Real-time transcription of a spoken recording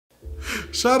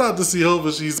Shout out to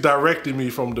Cehova, she's directing me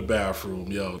from the bathroom,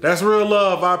 yo. That's real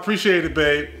love, I appreciate it,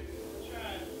 babe.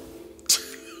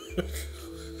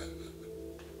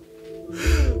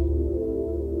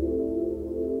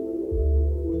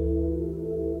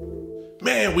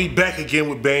 Man, we back again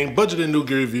with B.A.N.G, budget and new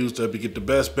gear reviews to help you get the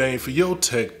best bang for your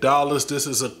tech dollars. This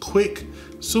is a quick,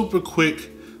 super quick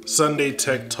Sunday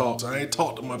tech talk. I ain't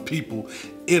talked to my people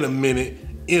in a minute,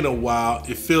 in a while.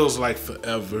 It feels like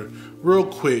forever. Real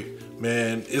quick,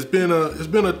 man, it's been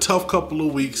a tough couple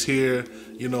of weeks here.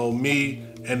 You know, me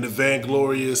and the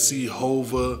Vainglorious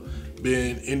Cehova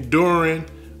been enduring,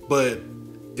 but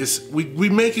we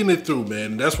making it through,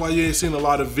 man. That's why you ain't seen a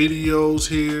lot of videos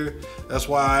here. That's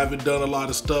why I haven't done a lot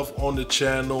of stuff on the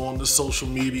channel, on the social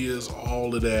medias,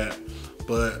 all of that.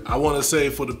 But I want to say,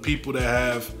 for the people that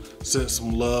have sent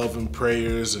some love and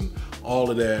prayers and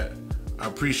all of that, I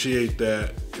appreciate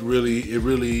that. It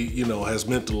really, you know, has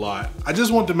meant a lot. I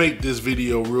just want to make this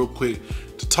video real quick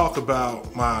to talk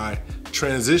about my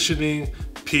transitioning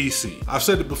PC. I've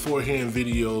said it before here in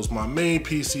videos, my main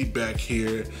PC back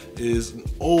here is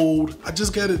old. I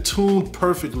just got it tuned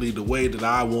perfectly the way that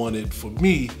I wanted for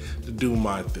me to do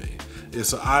my thing.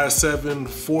 It's an i7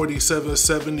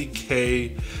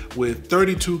 4770K with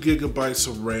 32 gigabytes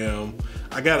of RAM.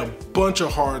 I got a bunch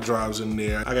of hard drives in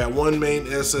there. I got one main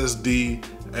SSD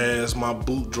as my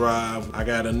boot drive. I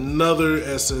got another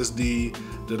SSD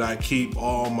that I keep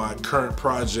all my current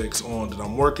projects on that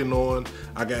I'm working on.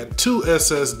 I got two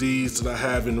SSDs that I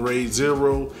have in RAID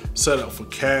 0 set up for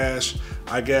cache.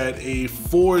 I got a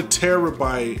 4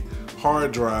 terabyte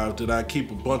hard drive that I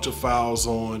keep a bunch of files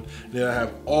on. Then I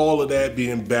have all of that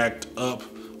being backed up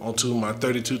onto my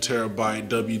 32 terabyte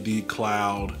WD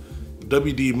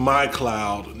My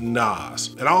Cloud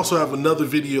NAS. And I also have another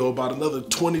video about another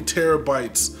 20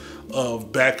 terabytes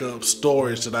of backup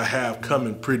storage that I have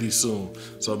coming pretty soon.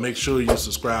 So make sure you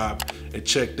subscribe and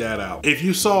check that out. If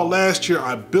you saw last year,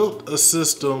 I built a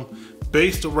system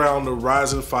based around the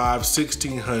Ryzen 5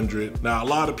 1600. Now, a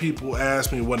lot of people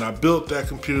ask me when I built that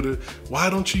computer, why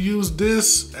don't you use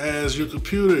this as your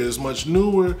computer? It's much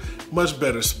newer, much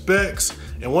better specs.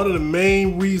 And one of the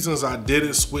main reasons I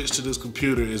didn't switch to this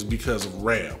computer is because of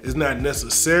RAM. It's not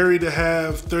necessary to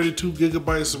have 32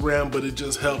 gigabytes of RAM, but it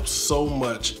just helps so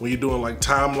much when you're doing like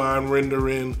timeline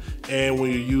rendering and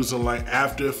when you're using like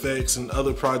After Effects and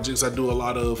other projects. I do a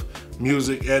lot of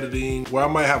music editing where I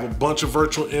might have a bunch of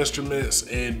virtual instruments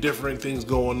and different things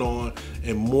going on,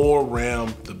 and more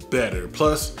RAM, the better.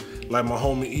 Plus, like my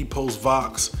homie ePost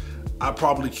Vox, I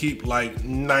probably keep like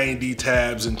 90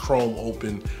 tabs in Chrome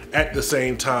open at the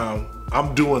same time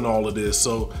I'm doing all of this,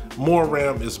 so more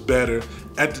RAM is better.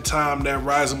 At the time, that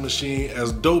Ryzen machine,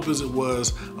 as dope as it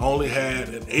was, I only had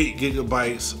an 8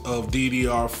 gigabytes of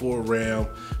DDR4 RAM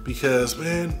because,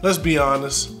 man, let's be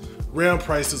honest, RAM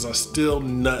prices are still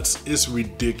nuts. It's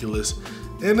ridiculous.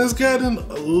 And it's gotten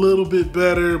a little bit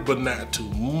better, but not too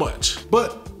much.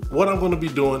 But what I'm gonna be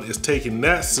doing is taking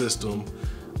that system,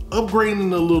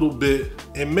 upgrading a little bit,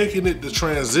 and making it the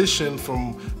transition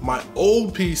from my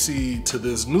old PC to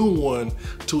this new one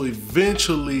to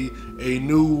eventually a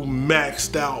new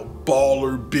maxed out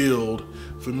baller build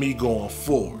for me going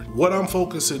forward. What I'm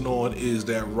focusing on is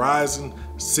that Ryzen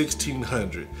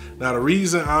 1600. Now, the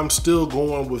reason I'm still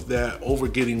going with that over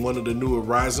getting one of the newer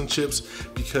Ryzen chips,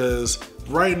 because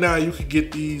right now you can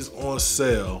get these on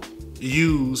sale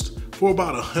used for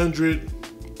about $120,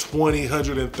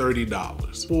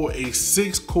 $130. For a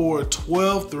 6-core,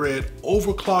 12-thread,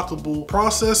 overclockable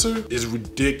processor is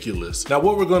ridiculous. Now,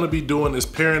 what we're gonna be doing is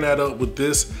pairing that up with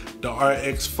this, the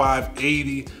RX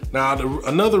 580. Now,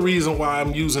 another reason why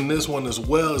I'm using this one as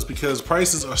well is because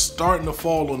prices are starting to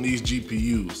fall on these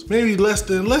GPUs. Maybe less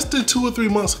than 2 or 3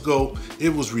 months ago,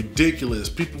 it was ridiculous.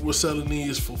 People were selling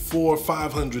these for $400 or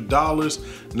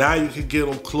 $500. Now you can get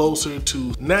them closer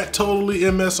to, not totally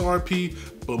MSRP,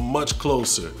 but much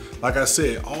closer. Like I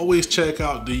said, always check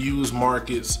out the used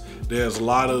markets. There's a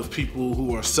lot of people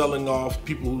who are selling off,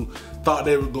 people who thought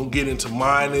they were gonna get into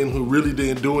mining who really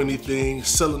didn't do anything,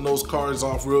 selling those cards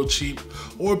off real cheap,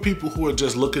 or people who are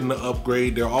just looking to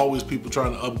upgrade. There are always people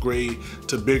trying to upgrade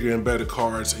to bigger and better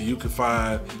cards, and you can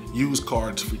find used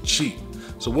cards for cheap.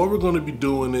 So what we're gonna be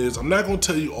doing is, I'm not gonna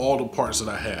tell you all the parts that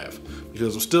I have,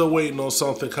 because I'm still waiting on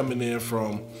something coming in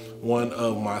from one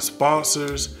of my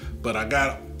sponsors, but I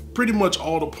got pretty much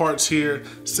all the parts here.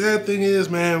 Sad thing is,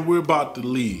 man, we're about to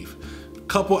leave. A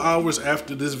couple hours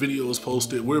after this video is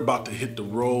posted, we're about to hit the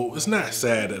road. It's not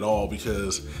sad at all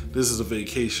because this is a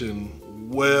vacation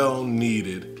well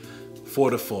needed for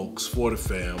the folks, for the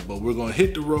fam, but we're gonna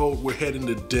hit the road. We're heading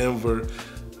to Denver.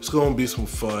 It's gonna be some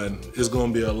fun. It's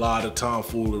gonna be a lot of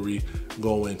tomfoolery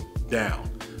going down.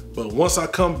 But once I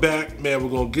come back, man, we're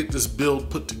gonna get this build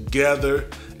put together.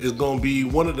 It's gonna be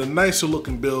one of the nicer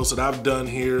looking builds that I've done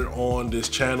here on this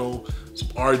channel. Some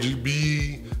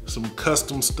RGB, some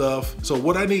custom stuff. So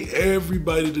what I need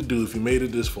everybody to do, if you made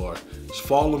it this far, is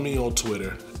follow me on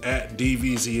Twitter at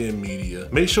DVZN Media.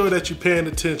 Make sure that you're paying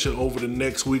attention over the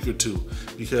next week or two,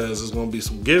 because there's gonna be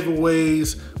some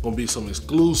giveaways, gonna be some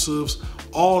exclusives,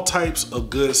 all types of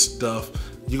good stuff.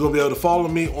 You're gonna be able to follow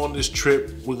me on this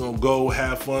trip. We're gonna go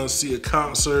have fun, see a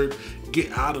concert,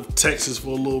 get out of Texas for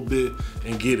a little bit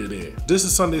and get it in. This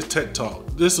is Sunday's Tech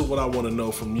Talk. This is what I wanna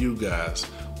know from you guys.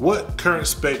 What current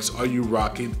specs are you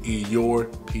rocking in your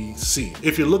PC?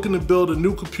 If you're looking to build a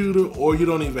new computer or you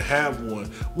don't even have one,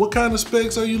 what kind of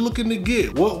specs are you looking to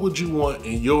get? What would you want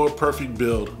in your perfect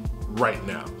build right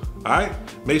now? All right,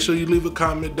 make sure you leave a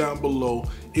comment down below.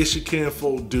 It's your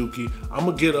kinfolk Dookie. I'm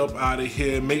gonna get up out of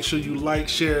here. Make sure you like,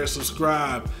 share,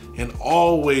 subscribe, and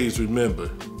always remember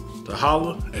to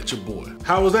holler at your boy.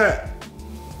 How was that?